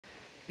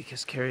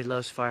because Carrie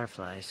loves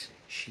fireflies,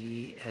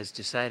 she has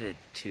decided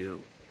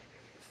to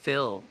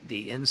fill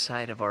the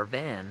inside of our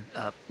van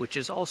up, which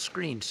is all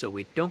screened so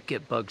we don't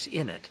get bugs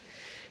in it.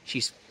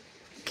 She's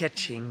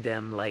catching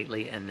them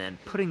lightly and then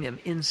putting them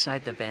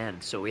inside the van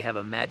so we have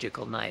a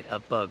magical night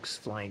of bugs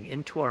flying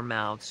into our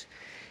mouths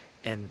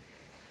and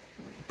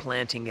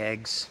planting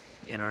eggs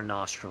in our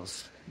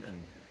nostrils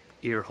and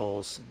ear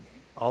holes.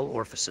 All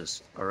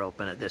orifices are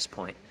open at this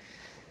point.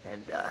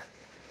 And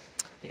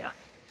yeah,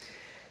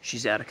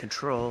 she's out of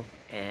control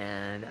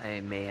and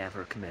I may have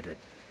her committed.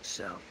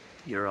 So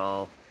you're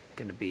all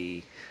going to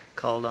be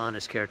called on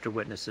as character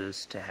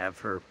witnesses to have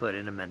her put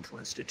in a mental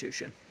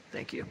institution.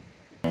 Thank you.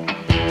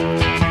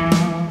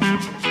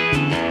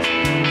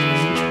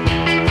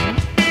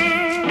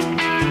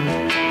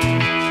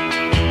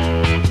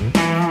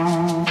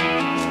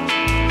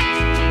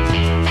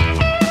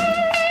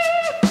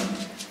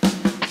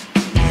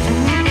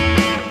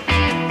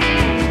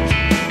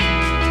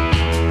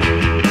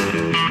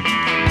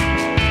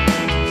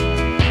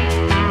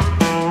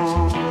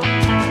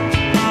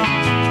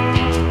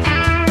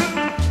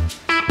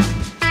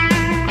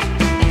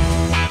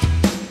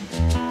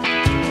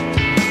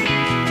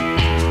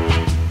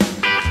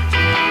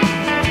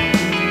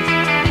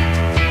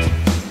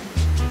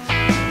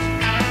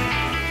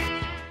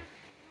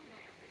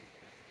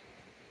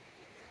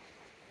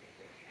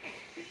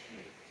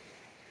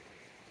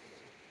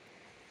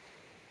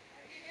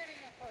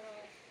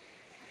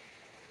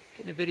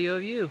 Getting a video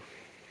of you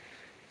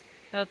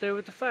out there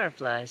with the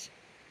fireflies.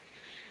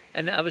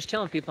 And I was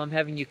telling people I'm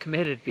having you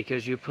committed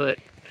because you put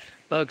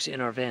bugs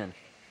in our van.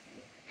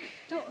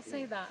 Don't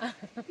say that.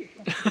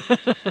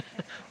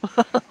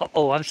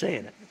 Oh, I'm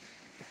saying it.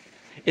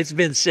 It's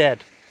been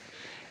said.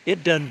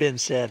 It done been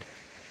said.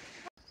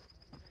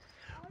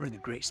 We're in the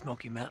Great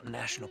Smoky Mountain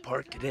National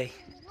Park today.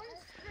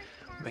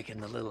 We're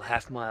making the little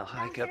half-mile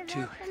hike up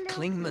to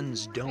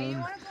Klingman's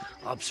Dome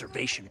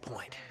Observation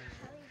Point.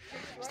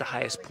 It's the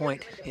highest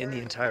point in the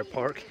entire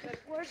park.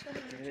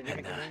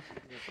 And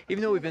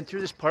even though we've been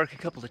through this park a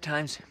couple of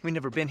times, we've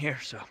never been here,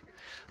 so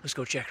let's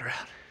go check her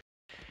out.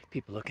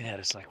 People looking at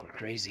us like we're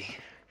crazy.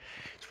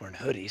 It's wearing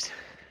hoodies.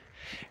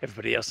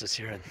 Everybody else is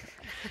here in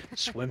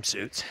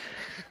swimsuits.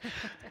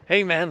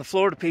 Hey man, the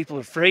Florida people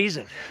are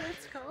freezing.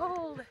 It's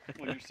cold.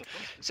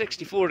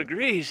 64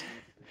 degrees.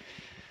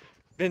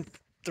 Been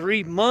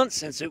 3 months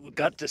since it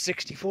got to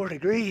 64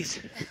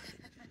 degrees.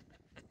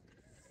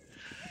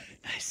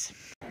 Nice.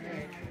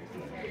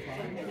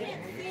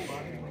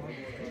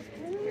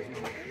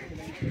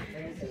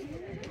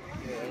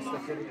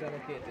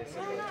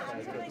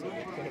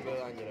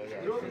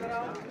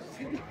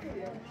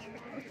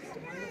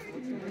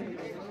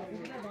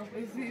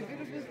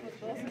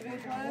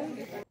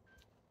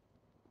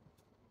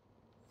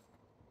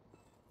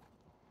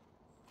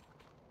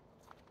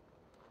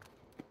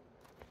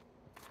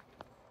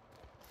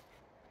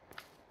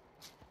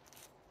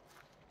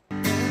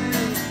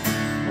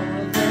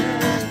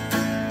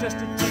 Just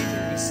a taste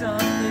of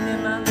something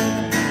in my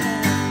living.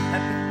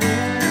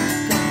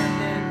 Happiness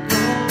coming and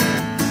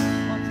going.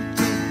 Want to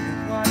take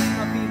and watch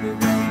my people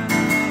run.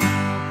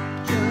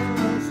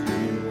 Just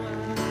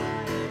rewind.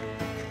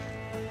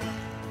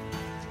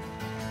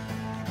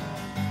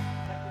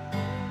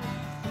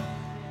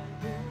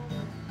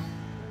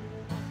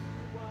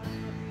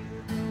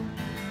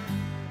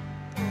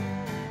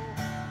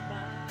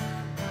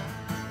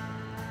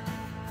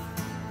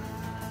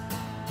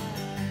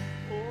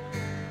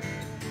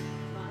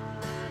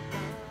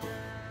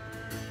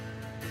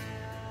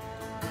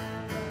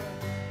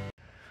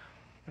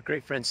 Our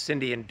great friends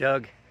Cindy and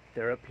Doug,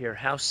 they're up here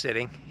house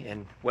sitting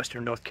in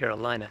western North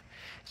Carolina.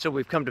 So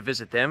we've come to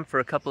visit them for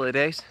a couple of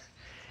days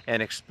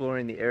and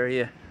exploring the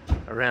area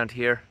around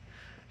here.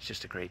 It's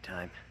just a great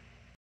time.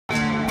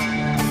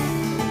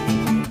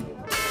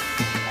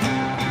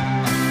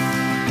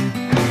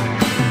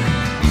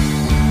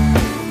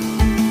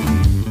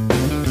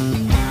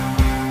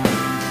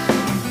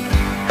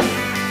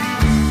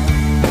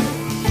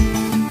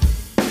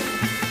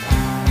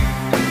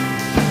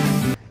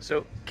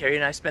 So Carrie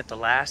and I spent the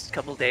last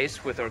couple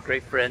days with our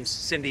great friends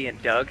Cindy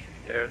and Doug.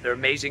 They're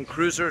amazing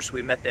cruisers.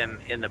 We met them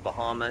in the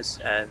Bahamas.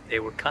 They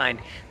were kind.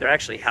 They're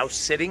actually house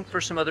sitting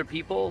for some other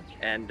people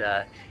and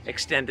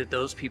extended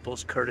those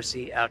people's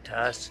courtesy out to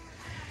us.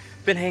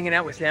 Been hanging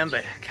out with them,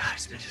 but God,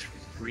 it's been just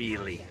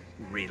really,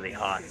 really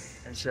hot.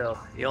 And so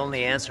the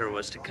only answer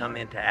was to come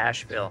into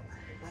Asheville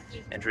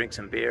and drink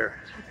some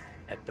beer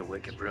at the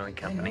Wicked Brewing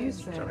Company.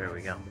 So here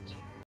we go.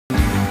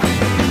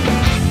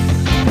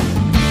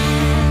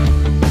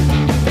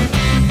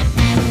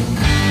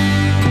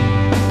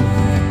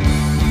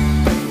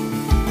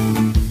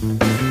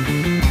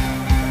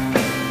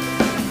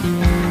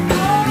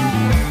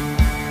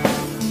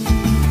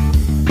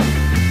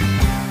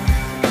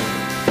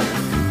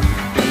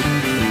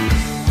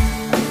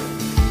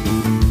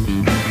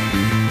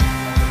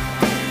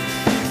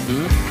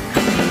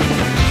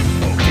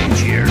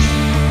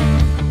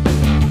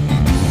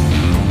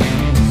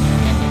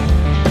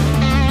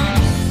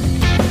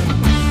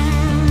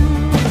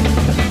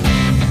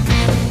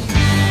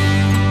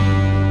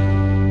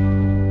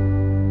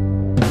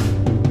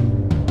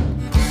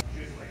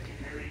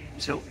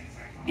 So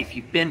if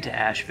you've been to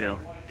Asheville,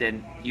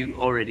 then you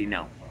already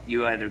know.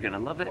 You're either going to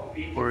love it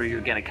or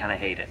you're going to kind of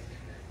hate it.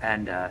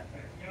 And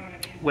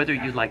whether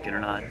you like it or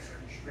not,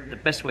 the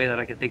best way that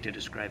I can think to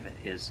describe it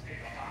is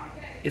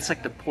it's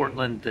like the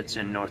Portland that's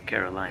in North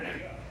Carolina,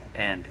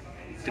 and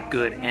the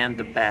good and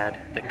the bad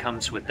that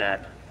comes with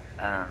that.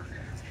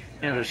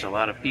 You know, there's a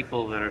lot of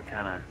people that are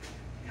kind of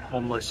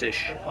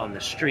homeless-ish on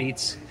the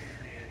streets.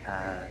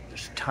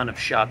 There's a ton of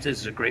shops. This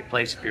is a great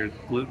place if you're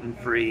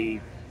gluten-free,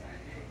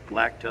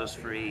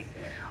 lactose-free,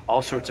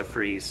 all sorts of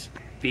frees,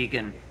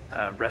 vegan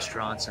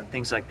restaurants and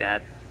things like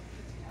that.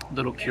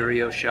 Little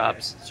curio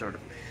shops, sort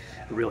of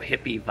a real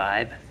hippie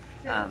vibe.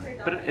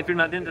 But if you're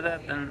not into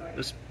that, then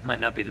this might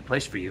not be the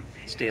place for you.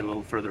 Stay a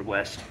little further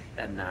west,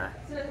 and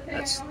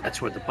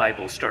that's where the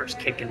Bible starts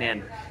kicking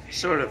in.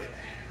 Sort of,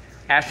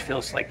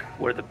 Asheville's like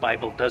where the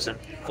Bible doesn't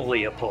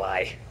fully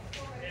apply,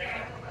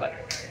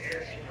 but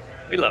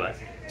we love it.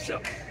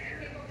 So,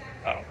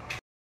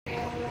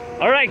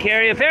 all right,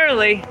 Carrie.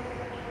 Apparently,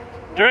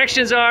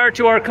 directions are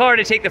to our car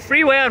to take the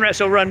freeway on,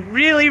 so run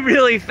really,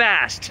 really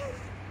fast.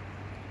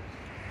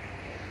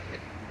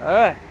 All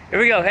right. Here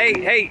we go.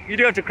 Hey, you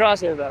do have to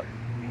cross here, though.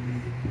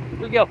 Here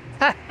we go.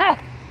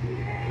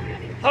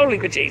 Holy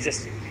good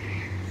Jesus.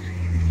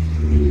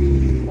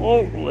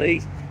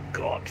 Holy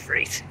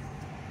Godfrey.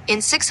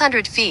 In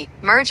 600 feet,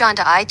 merge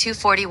onto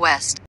I-240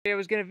 West. I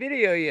was going to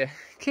video you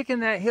kicking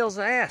that hill's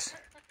ass.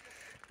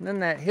 And then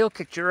that hill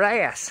kicked your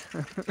ass.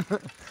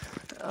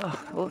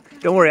 Oh, well,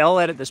 don't worry, I'll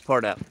edit this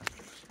part out.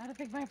 I don't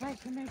think my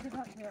bike can make it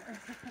up here.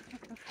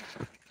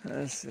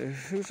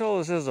 Who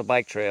told us this is a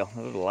bike trail?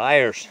 Those are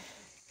liars.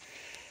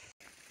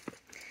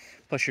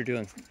 Plus you're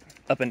doing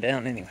up and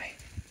down anyway.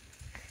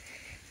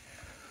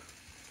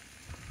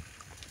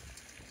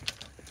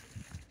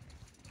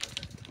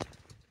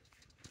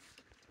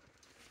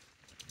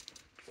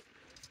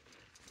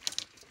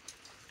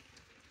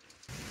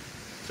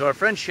 So our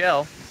friend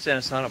Shell sent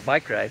us on a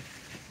bike ride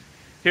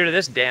here to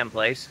this damn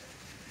place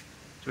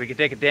so we could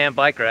take a damn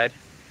bike ride.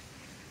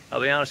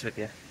 I'll be honest with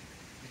you,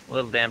 a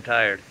little damn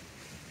tired.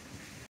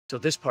 So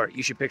this part,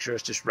 you should picture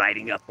us just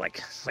riding up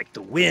like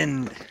the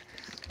wind,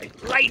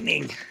 like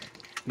lightning.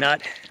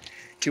 Not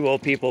two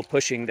old people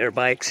pushing their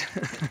bikes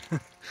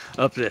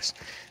up this.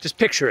 Just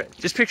picture it.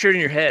 Just picture it in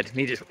your head.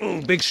 Me just,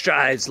 ooh, big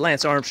strides,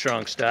 Lance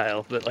Armstrong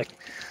style, but like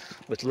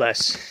with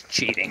less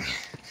cheating.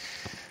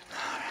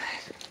 All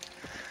right.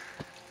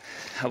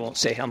 I won't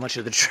say how much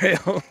of the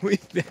trail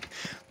we've been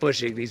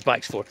pushing these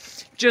bikes for.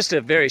 Just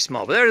a very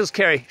small, but there goes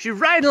Carrie. She's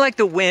riding like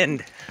the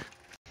wind.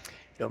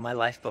 You know, my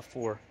life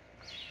before,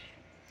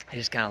 I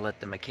just kind of let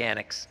the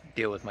mechanics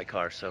deal with my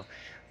car. So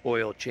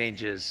oil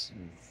changes,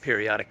 and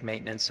periodic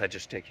maintenance, I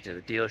just take you to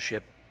the dealership.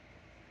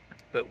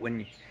 But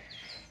when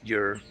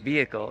your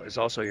vehicle is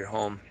also your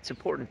home, it's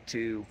important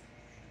to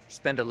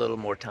spend a little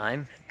more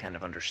time, kind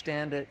of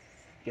understand it,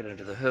 get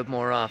under the hood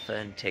more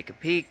often, take a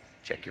peek,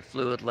 check your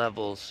fluid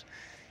levels,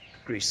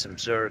 grease some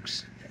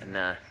zergs, and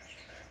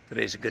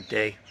today's a good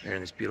day here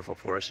in this beautiful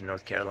forest in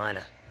North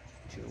Carolina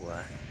to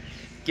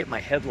get my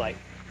headlight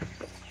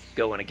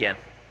going again.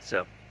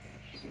 So,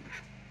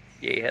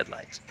 yay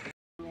headlights.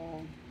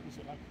 Is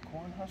it like a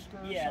corn husker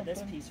or yeah, something?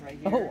 this piece right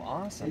here. Oh,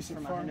 awesome. Is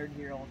from a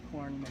 100-year-old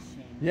corn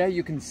machine. Yeah,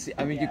 you can see.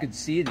 I mean, Yeah. you could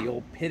see the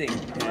old pitting,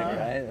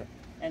 right?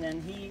 And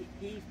then he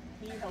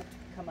helped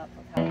come up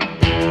with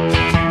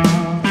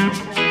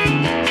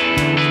how.